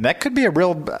 And that could be a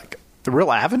real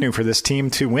avenue for this team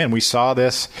to win. We saw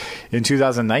this in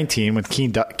 2019 when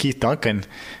Keith Duncan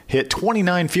hit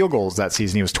 29 field goals that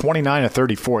season. He was 29 of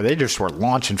 34. They just were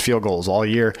launching field goals all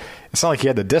year. It's not like he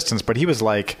had the distance, but he was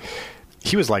like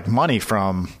money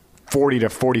from 40 to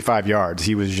 45 yards.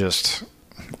 He was just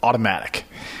automatic.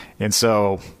 And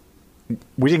so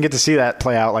we didn't get to see that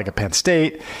play out like at Penn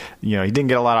State. He didn't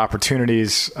get a lot of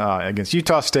opportunities against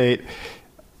Utah State.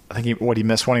 I think he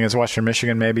missed one against Western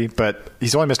Michigan maybe, but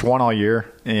he's only missed one all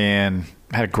year and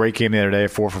had a great game the other day,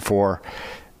 4 for 4.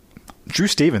 Drew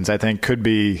Stevens, I think, could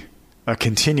be a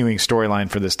continuing storyline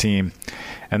for this team.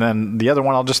 And then the other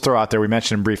one I'll just throw out there, we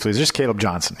mentioned him briefly, is just Caleb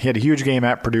Johnson. He had a huge game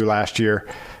at Purdue last year,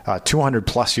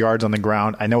 200-plus yards on the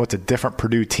ground. I know it's a different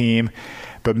Purdue team,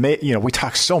 but we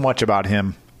talked so much about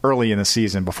him early in the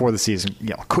season, before the season.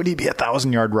 Could he be a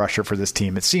 1,000-yard rusher for this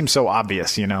team? It seems so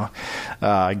obvious, got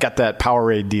that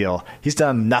Powerade deal. He's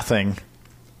done nothing,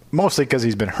 mostly because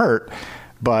he's been hurt,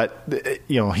 but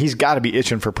he's got to be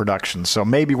itching for production. So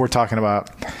maybe we're talking about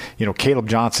Caleb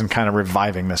Johnson kind of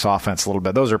reviving this offense a little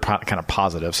bit. Those are kind of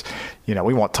positives.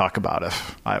 We won't talk about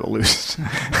if Iowa loses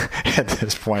at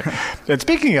this point. And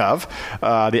speaking of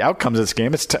the outcomes of this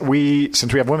game, since we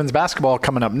have women's basketball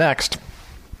coming up next,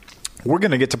 we're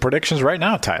going to get to predictions right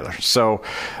now, Tyler. So,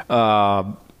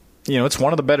 it's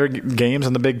one of the better games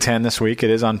in the Big Ten this week. It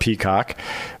is on Peacock.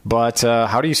 But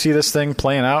how do you see this thing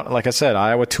playing out? Like I said,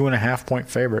 Iowa 2.5-point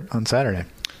favorite on Saturday.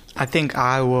 I think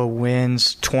Iowa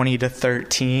wins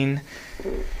 20-13.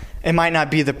 It might not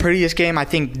be the prettiest game. I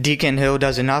think Deacon Hill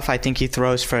does enough. I think he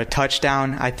throws for a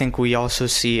touchdown. I think we also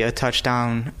see a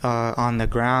touchdown on the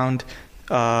ground.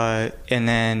 And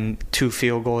then 2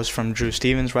 field goals from Drew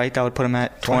Stevens, right? That would put him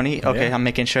at 20. Okay, yeah. I'm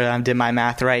making sure that I did my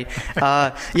math right.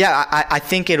 I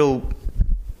think it'll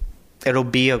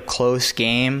be a close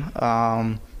game.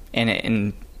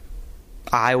 And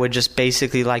I would just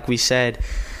basically, like we said,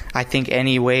 I think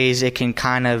any ways it can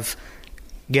kind of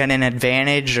get an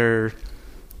advantage, or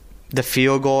the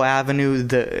field goal avenue,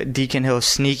 the Deacon Hill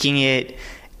sneaking it.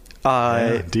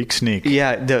 Deke sneak.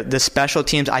 Yeah, the special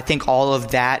teams, I think all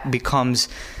of that becomes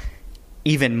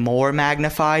even more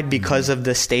magnified because of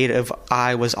the state of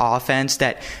Iowa's offense,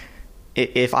 that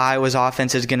if Iowa's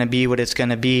offense is going to be what it's going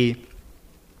to be,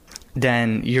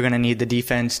 then you're going to need the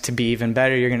defense to be even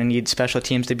better. You're going to need special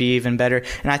teams to be even better.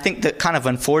 And I think the kind of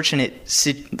unfortunate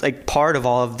part of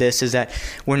all of this is that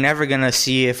we're never going to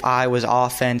see if Iowa's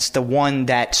offense, the one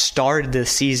that started the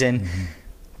season,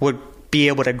 would be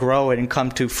able to grow it and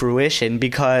come to fruition,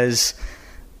 because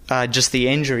just the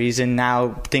injuries, and now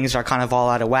things are kind of all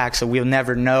out of whack. So we'll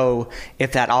never know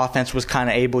if that offense was kind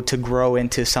of able to grow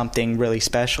into something really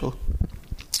special.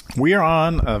 We are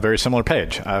on a very similar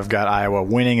page. I've got Iowa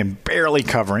winning and barely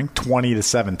covering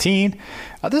 20-17.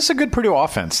 This is a good Purdue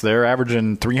offense. They're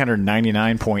averaging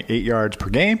 399.8 yards per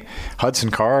game. Hudson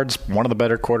Card's one of the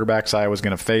better quarterbacks Iowa's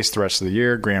going to face the rest of the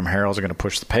year. Graham Harrell's going to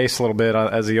push the pace a little bit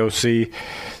as the OC.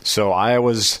 So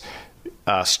Iowa's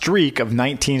streak of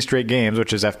 19 straight games,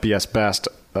 which is FBS best,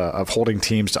 of holding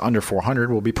teams to under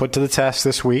 400, will be put to the test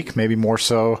this week, maybe more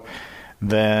so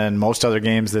than most other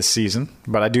games this season.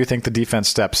 But I do think the defense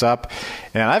steps up.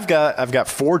 And I've got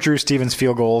 4 Drew Stevens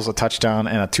field goals, a touchdown,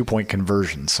 and a 2-point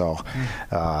conversion. So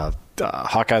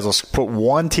Hawkeyes will put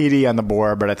 1 TD on the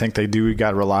board, but I think they do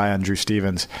got to rely on Drew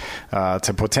Stevens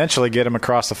to potentially get him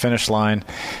across the finish line.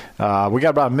 We got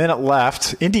about a minute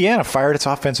left. Indiana fired its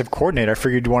offensive coordinator. I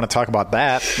figured you'd want to talk about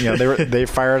that. They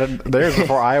fired theirs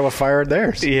before Iowa fired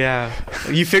theirs. Yeah,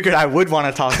 you figured I would want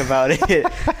to talk about it.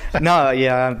 No,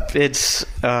 yeah, it's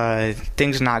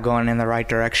things not going in the right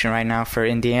direction right now for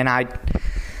Indiana.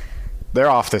 They're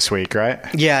off this week, right?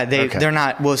 Yeah, they're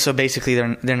not. Well, so basically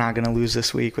they're not going to lose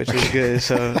this week, which is good.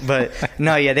 So, but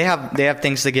no, yeah, they have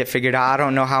things to get figured out. I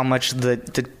don't know how much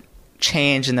the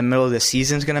change in the middle of the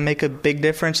season is going to make a big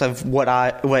difference of what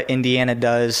Indiana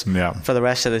does for the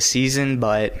rest of the season.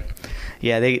 But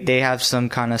yeah, they have some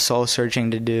kind of soul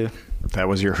searching to do. That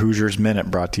was your Hoosiers Minute,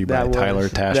 brought to you by Tyler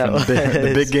Tachman.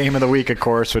 The big game of the week, of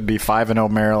course, would be 5-0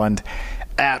 Maryland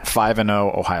at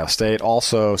 5-0 Ohio State.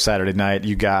 Also, Saturday night,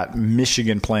 you got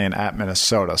Michigan playing at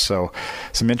Minnesota. So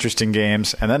some interesting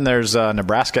games. And then there's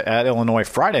Nebraska at Illinois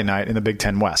Friday night in the Big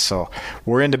Ten West. So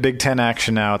we're into Big Ten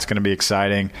action now. It's going to be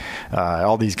exciting.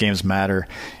 All these games matter.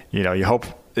 You hope,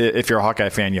 if you're a Hawkeye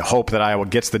fan, you hope that Iowa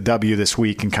gets the W this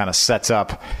week and kind of sets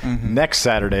up next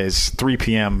Saturday's 3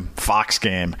 p.m. Fox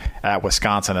game at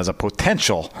Wisconsin as a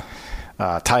potential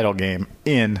title game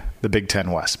in the Big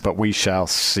Ten West, but we shall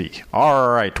see. All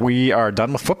right, we are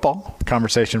done with football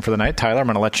conversation for the night. Tyler, I'm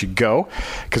going to let you go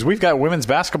because we've got women's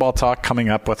basketball talk coming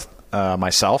up with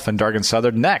myself and Dargan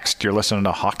Southard next. You're listening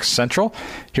to Hawk Central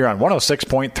here on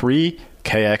 106.3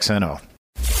 KXNO.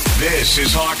 This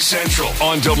is Hawk Central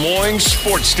on Des Moines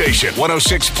Sports Station,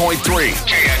 106.3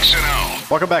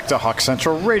 KXNO. Welcome back to Hawk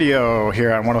Central Radio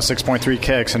here on 106.3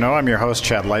 KXNO. I'm your host,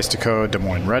 Chad Leistikow, Des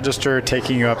Moines Register,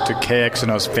 taking you up to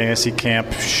KXNO's Fantasy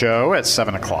Camp show at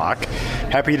 7 o'clock.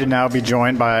 Happy to now be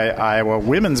joined by Iowa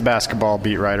women's basketball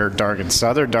beat writer Dargan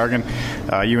Southard. Dargan,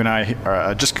 you and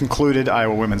I just concluded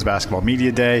Iowa Women's Basketball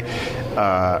Media Day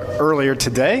earlier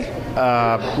today.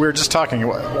 We were just talking,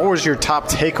 what was your top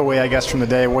takeaway, I guess, from the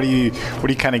day? What do you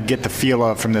kind of get the feel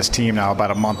of from this team now,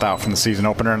 about a month out from the season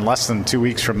opener and less than 2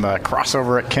 weeks from the crossover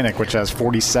at Kinnick, which has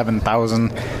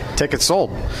 47,000 tickets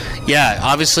sold? Yeah,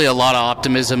 obviously a lot of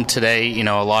optimism today.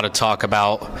 A lot of talk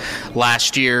about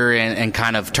last year and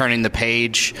kind of turning the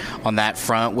page on that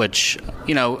front, which,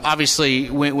 obviously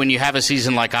when you have a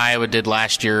season like Iowa did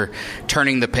last year,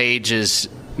 turning the page is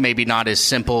maybe not as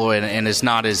simple and is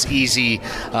not as easy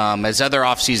as other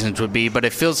off seasons would be, but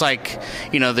it feels like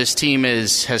this team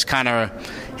has kind of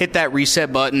hit that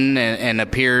reset button and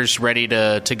appears ready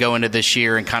to go into this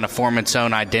year and kind of form its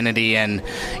own identity. And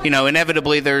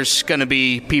inevitably there's going to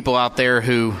be people out there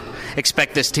who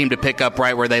expect this team to pick up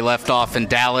right where they left off in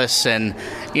Dallas, and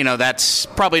that's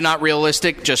probably not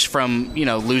realistic just from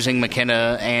losing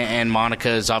McKenna and Monica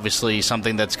is obviously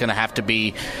something that's going to have to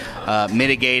be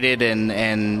mitigated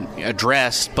and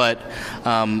addressed. But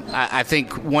I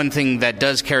think one thing that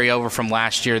does carry over from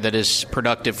last year that is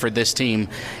productive for this team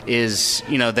is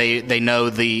they know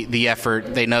the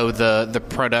effort, they know the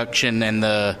production and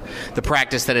the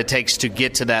practice that it takes to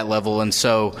get to that level. And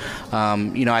so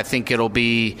I think it'll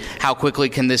be how quickly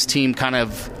can this team kind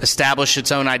of establish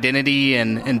its own identity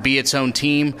and be its own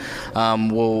team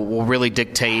will really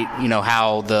dictate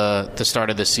how the start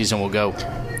of this season will go.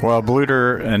 Well,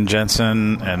 Bluter and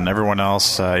Jensen and everyone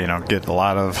else get a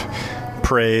lot of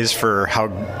praise for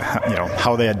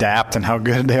how they adapt and how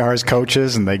good they are as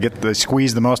coaches, and they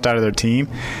squeeze the most out of their team.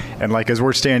 And as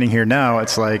we're standing here now,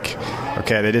 it's like,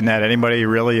 okay, they didn't add anybody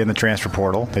really in the transfer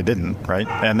portal. They didn't, right?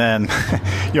 And then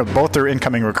both their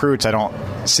incoming recruits I don't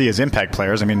see as impact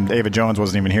players. I mean, Ava Jones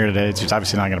wasn't even here today. She's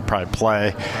obviously not going to probably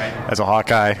play as a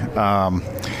Hawkeye.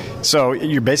 So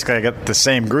you're basically got the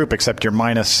same group, except you're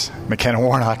minus McKenna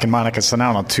Warnock and Monica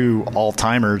Sanano, two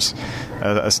all-timers,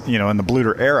 in the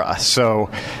Bluter era. So,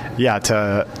 yeah,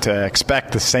 to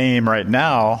expect the same right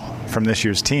now from this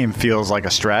year's team feels like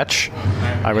a stretch,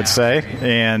 I would say.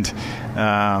 And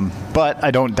but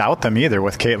I don't doubt them either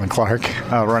with Caitlin Clark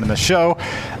running the show.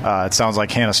 It sounds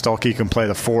like Hannah Stolke can play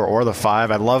the 4 or the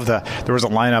 5. I love there was a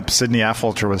lineup Sydney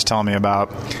Affolter was telling me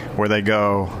about where they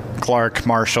go Clark,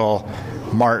 Marshall,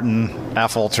 Martin,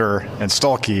 Affolter, and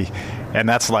Stolke, and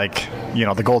that's like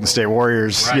the Golden State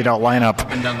Warriors lineup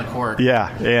up and down the court.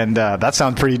 Yeah, and that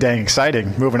sounds pretty dang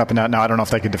exciting, moving up and down. Now I don't know if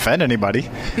they could defend anybody,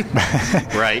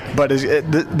 right? But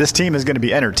this team is going to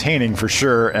be entertaining for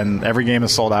sure, and every game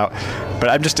is sold out. But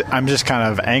I'm just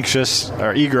kind of anxious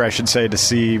or eager, I should say, to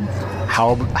see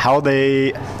how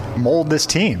they mold this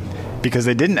team, because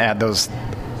they didn't add those.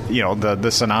 The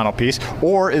Sanano piece,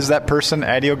 or is that person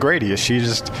Addie O'Grady? Is she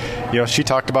just, she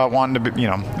talked about wanting to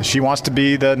be, she wants to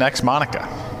be the next Monica,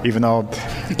 even though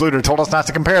Bluter told us not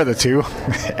to compare the two.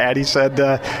 Addie said,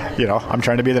 I'm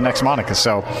trying to be the next Monica.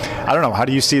 So I don't know. How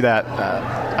do you see that,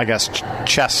 I guess,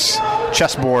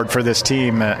 chessboard for this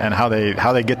team and how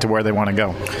they get to where they want to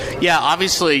go? Yeah,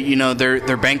 obviously,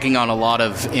 they're banking on a lot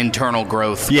of internal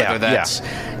growth. Yeah, whether that's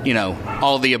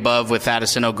all the above with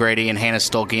Addison O'Grady and Hannah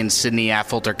Stolke and Sydney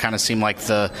Affolter kind of seem like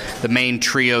the main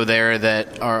trio there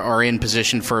that are in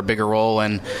position for a bigger role.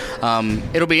 And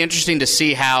it'll be interesting to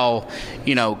see how,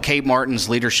 Kate Martin's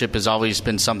leadership has always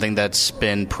been something that's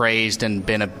been praised and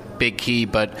been a big key,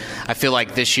 but I feel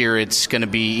like this year it's going to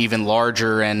be even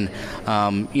larger and,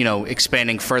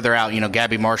 expanding further out.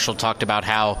 Gabby Marshall talked about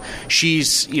how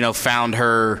she's, found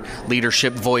her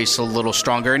leadership voice a little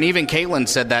stronger. And even Caitlin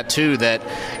said that too, that,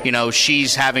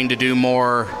 she's having to do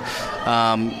more,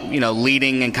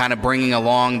 leading and kind of bringing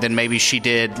along than maybe she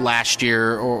did last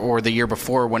year or the year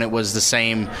before when it was the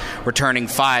same returning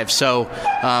 5. So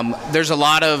there's a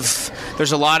lot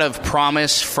of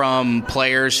promise from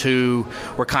players who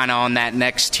were kind of on that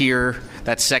next tier,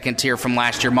 that second tier from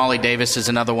last year. Molly Davis is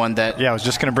another one that. Yeah, I was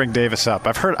just going to bring Davis up.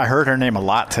 I heard her name a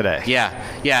lot today.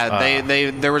 Yeah.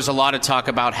 There was a lot of talk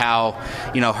about how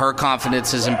her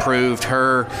confidence has improved,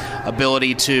 her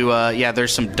ability to.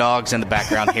 There's some dogs in the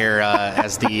background here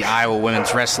as the Iowa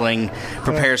women's wrestling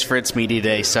prepares for its media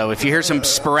day. So if you hear some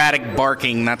sporadic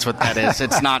barking, that's what that is.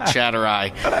 It's not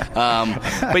Chatterai.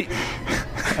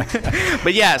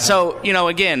 But yeah. So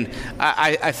again,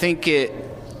 I think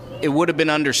it would have been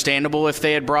understandable if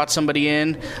they had brought somebody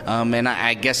in, and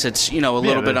I guess it's a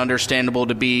little bit understandable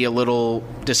to be a little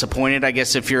disappointed, I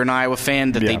guess, if you're an Iowa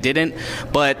fan that they didn't.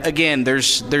 But again,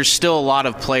 there's still a lot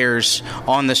of players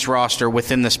on this roster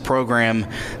within this program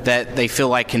that they feel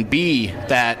like can be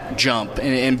that jump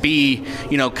and be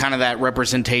kind of that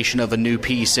representation of a new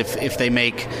piece if they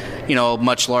make a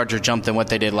much larger jump than what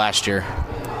they did last year.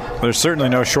 There's certainly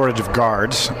no shortage of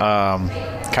guards.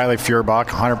 Kylie Feuerbach,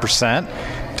 100%.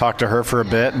 Talked to her for a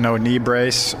bit. No knee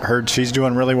brace. Heard she's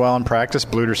doing really well in practice.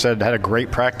 Bluter said had a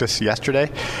great practice yesterday.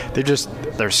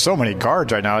 There's so many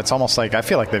guards right now. It's almost like I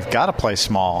feel like they've got to play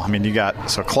small. I mean, you got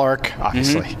Clark,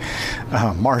 obviously,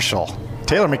 Marshall.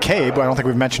 Taylor McCabe, I don't think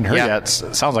we've mentioned her yet.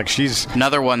 Sounds like she's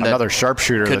another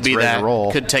sharpshooter that's ready to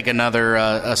roll. Could take another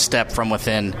a step from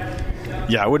within.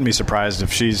 Yeah, I wouldn't be surprised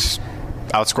if she's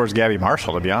outscores Gabby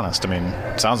Marshall, to be honest. I mean,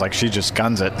 it sounds like she just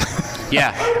guns it.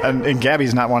 Yeah. and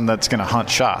Gabby's not one that's going to hunt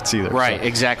shots either. Right, so.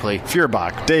 exactly.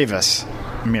 Feuerbach, Davis.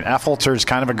 I mean, Effelter's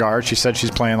kind of a guard. She said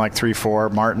she's playing like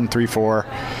 3-4. Martin,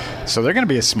 3-4. So they're going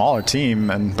to be a smaller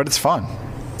team, but it's fun.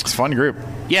 It's a fun group.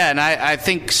 Yeah, and I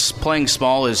think playing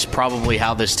small is probably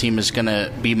how this team is going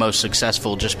to be most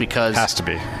successful, just because has to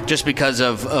be, just because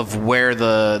of where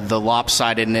the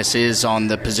lopsidedness is on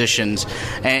the positions,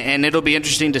 and it'll be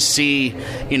interesting to see.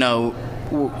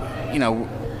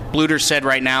 Bluter said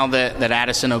right now that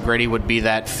Addison O'Grady would be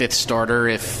that fifth starter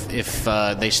if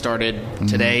they started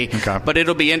today. Okay. But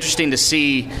it'll be interesting to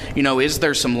see, is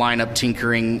there some lineup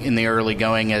tinkering in the early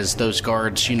going as those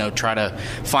guards, try to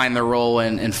find their role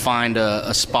and find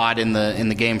a spot in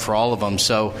the game for all of them.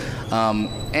 So,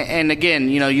 and again,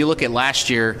 you look at last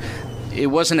year, it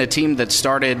wasn't a team that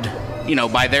started,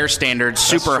 by their standards,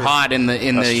 super hot in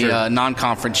the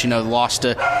non-conference. Lost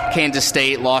to Kansas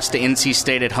State, lost to NC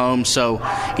State at home. So,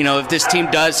 if this team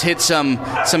does hit some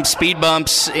speed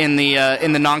bumps in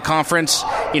the non-conference,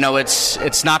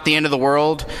 it's not the end of the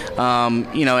world. And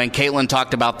Caitlin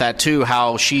talked about that too,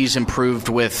 how she's improved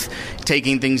with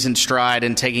taking things in stride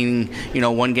and taking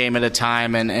one game at a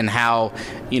time, and how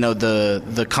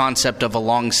the concept of a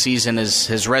long season has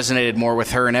resonated more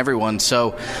with her and everyone.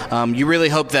 So you really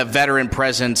hope that veteran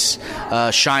presence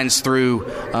shines through,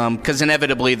 because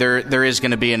inevitably there is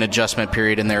going to be an adjustment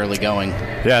period in the early going.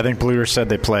 Yeah, I think Bluter said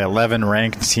they play 11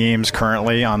 ranked teams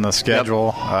currently on the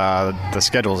schedule. Yep. The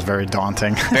schedule is very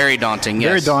daunting. Very daunting, yes.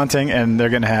 Very daunting, and they're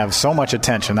going to have so much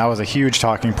attention. That was a huge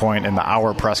talking point in the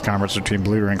hour press conference between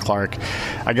Bluter and Clark.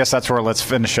 I guess that's where let's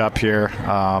finish up here.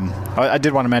 I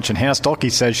did want to mention Hannah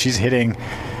Stolke says she's hitting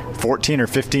 14 or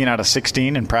 15 out of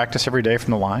 16 in practice every day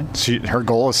from the line. Her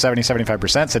goal is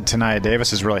 70-75%. Said Tania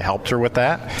Davis has really helped her with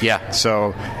that. Yeah.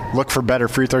 So look for better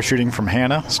free throw shooting from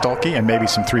Hannah Stolke and maybe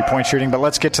some three-point shooting. But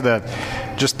let's get to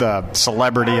the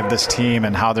celebrity of this team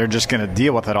and how they're just going to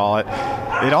deal with it all.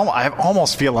 I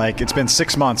almost feel like it's been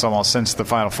 6 months almost since the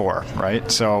Final Four, right?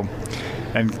 So,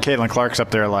 and Caitlin Clark's up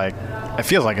there like, it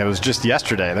feels like it was just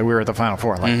yesterday that we were at the Final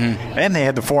Four. And they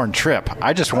had the foreign trip.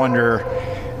 I just wonder,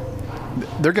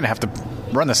 they're going to have to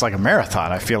run this like a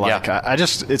marathon, I feel like. Yeah.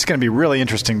 It's going to be really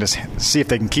interesting to see if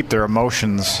they can keep their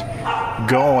emotions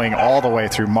going all the way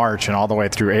through March and all the way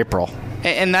through April.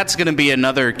 And that's going to be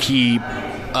another key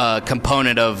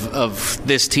component of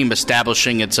this team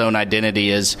establishing its own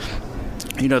identity is,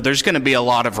 there's going to be a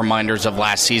lot of reminders of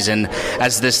last season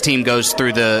as this team goes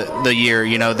through the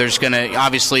year. There's going to,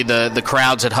 obviously, the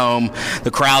crowds at home,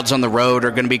 the crowds on the road are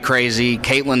going to be crazy.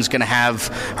 Caitlin's going to have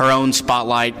her own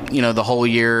spotlight, the whole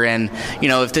year. And,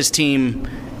 if this team,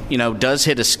 does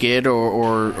hit a skid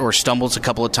or stumbles a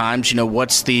couple of times,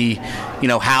 what's the,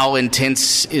 how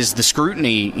intense is the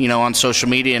scrutiny, on social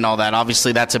media and all that?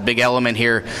 Obviously, that's a big element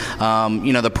here.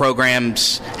 The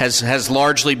programs has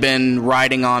largely been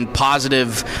riding on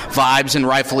positive vibes, and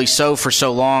rightfully so for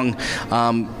so long.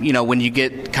 When you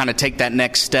take that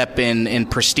next step in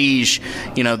prestige,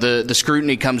 the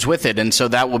scrutiny comes with it. And so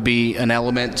that will be an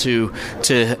element to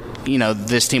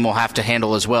this team will have to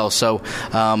handle as well. So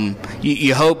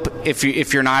you hope, if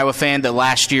you're an Iowa fan, that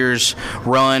last year's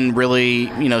run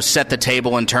really set the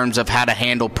table in terms of how to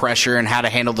handle pressure and how to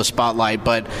handle the spotlight.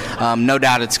 But no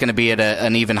doubt it's going to be at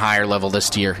an even higher level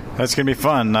this year. That's going to be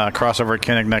fun. Crossover at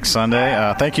Kinnick next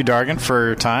Sunday. Thank you, Dargan, for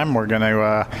your time. We're going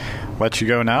to let you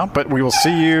go now, but we will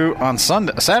see you on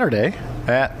Saturday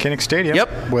at Kinnick Stadium.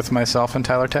 Yep. With myself and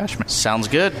Tyler Tachman. Sounds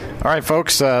good. All right,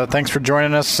 folks. Thanks for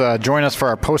joining us. Join us for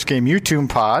our post-game YouTube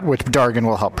pod, which Dargan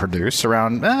will help produce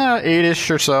around 8-ish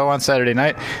or so on Saturday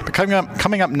night. But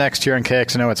coming up next here on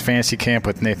KXNO, it's Fantasy Camp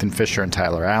with Nathan Fisher and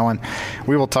Tyler Allen.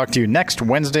 We will talk to you next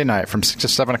Wednesday night from 6 to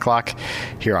 7 o'clock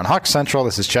here on Hawk Central.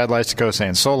 This is Chad Leistikow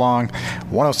saying so long.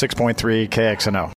 106.3 KXNO.